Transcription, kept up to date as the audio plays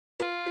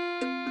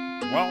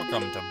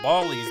welcome to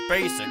Baldi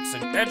Basics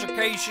in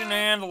Education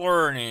and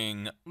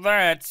Learning.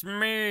 That's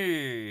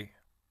me.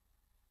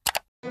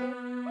 Oh,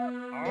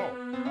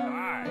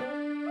 hi.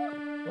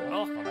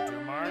 Welcome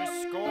to my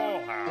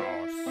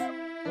schoolhouse.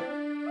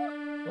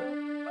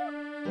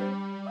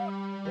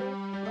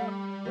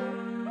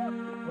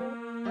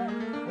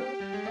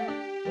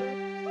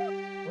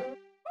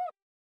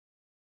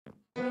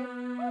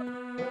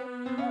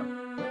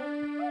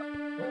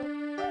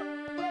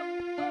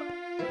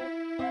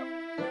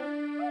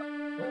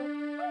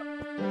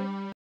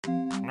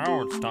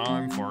 Now it's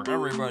time for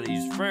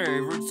everybody's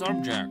favorite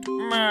subject,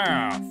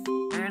 math.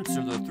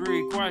 Answer the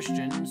 3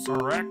 questions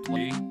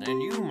correctly,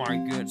 and you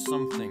might get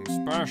something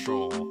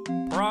special.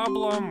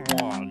 Problem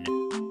 1.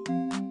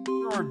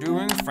 You're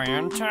doing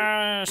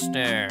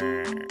fantastic.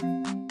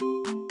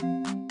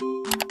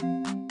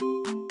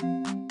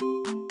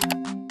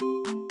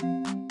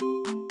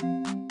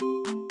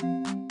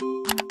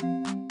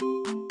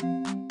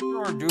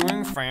 You're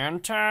doing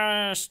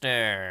fantastic.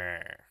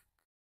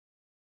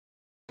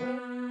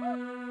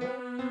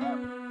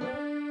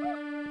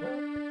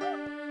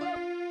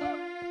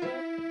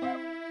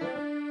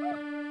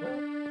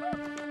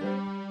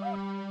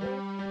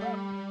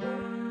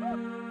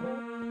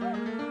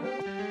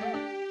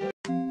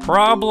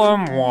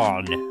 Problem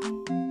 1.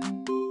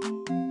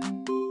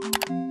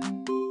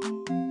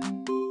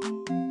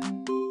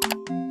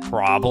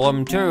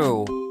 Problem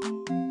 2.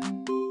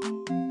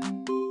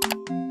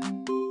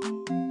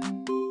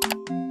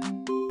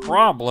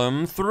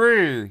 Problem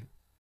 3.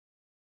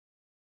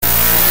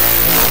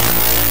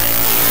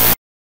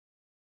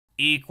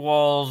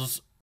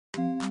 Equals.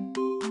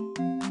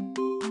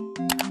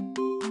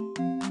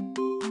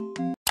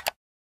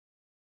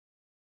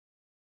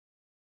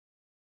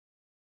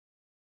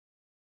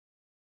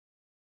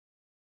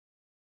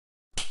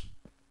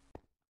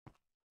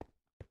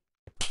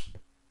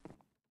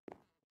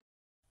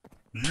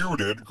 You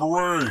did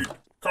great!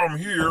 Come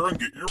here and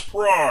get your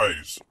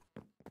prize!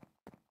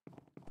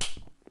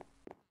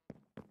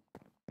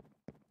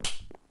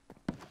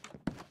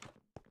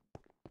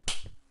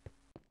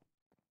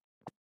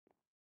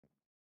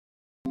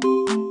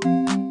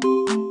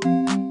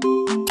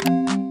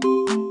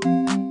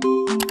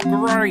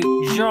 Great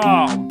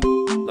job!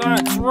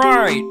 That's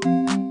right!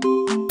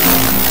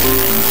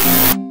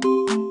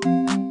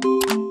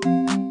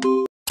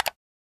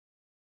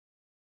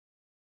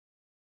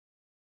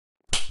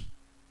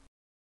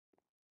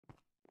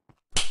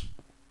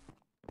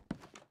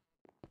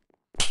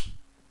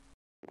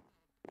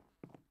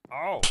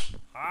 Oh,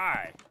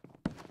 hi.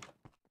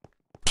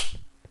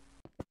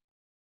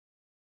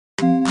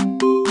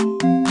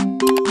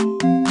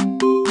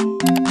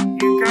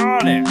 You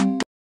got it.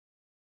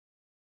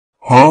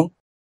 Huh?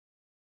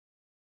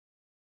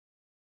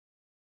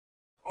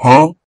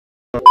 Huh?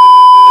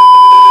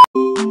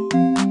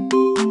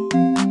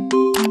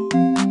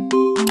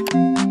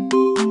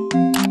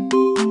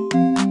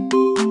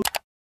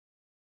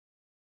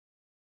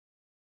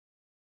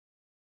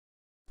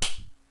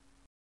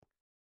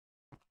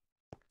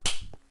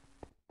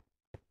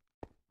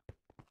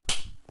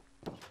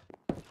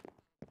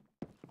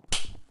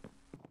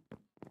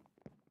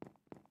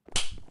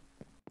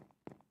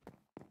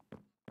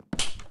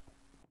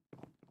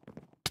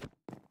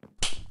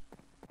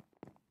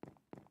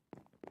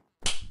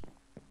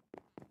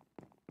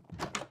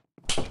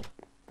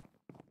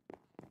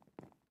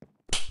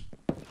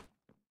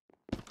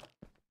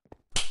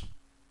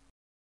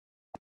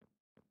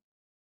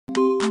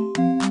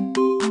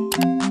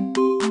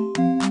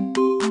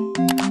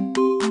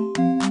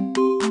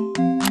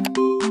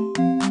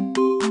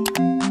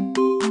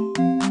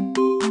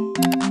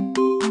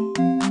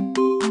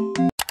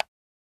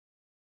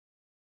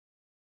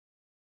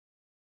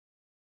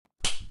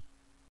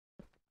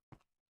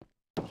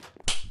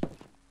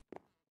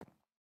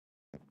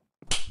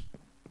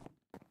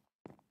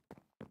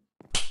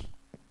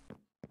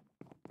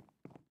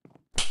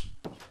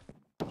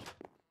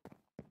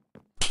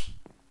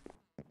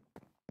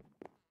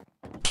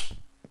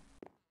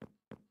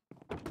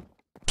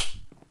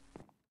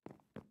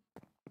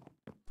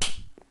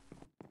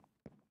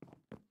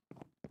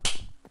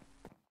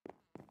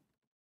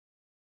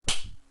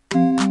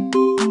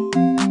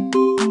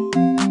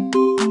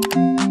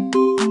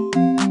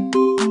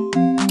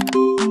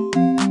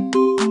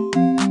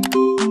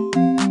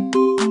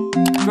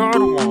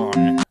 Good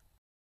one.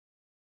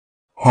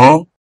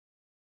 Huh?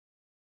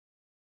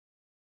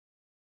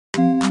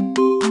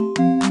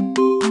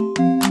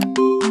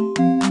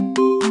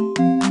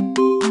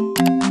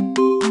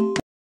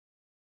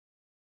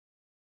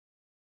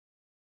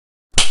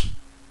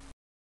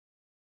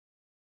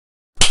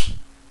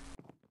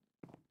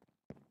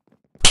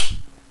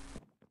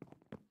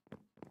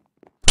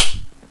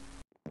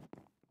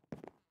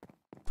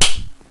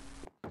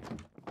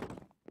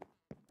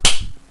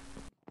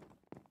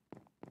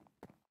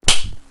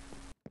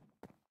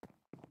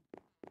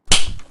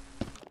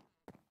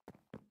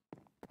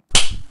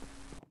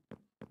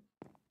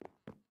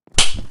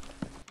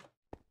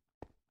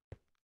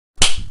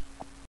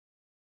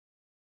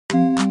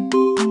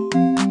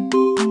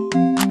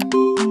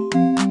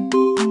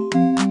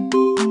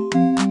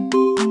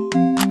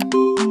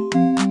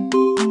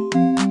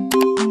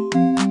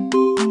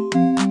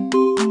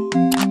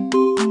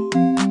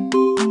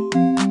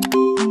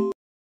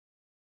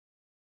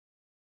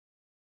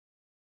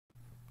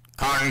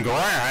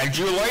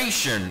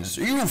 Congratulations!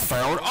 You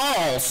found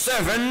all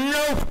 7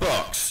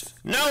 notebooks!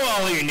 Now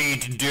all you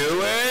need to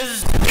do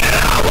is... get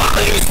out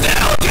while you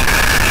still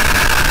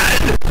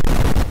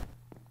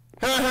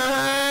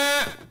can!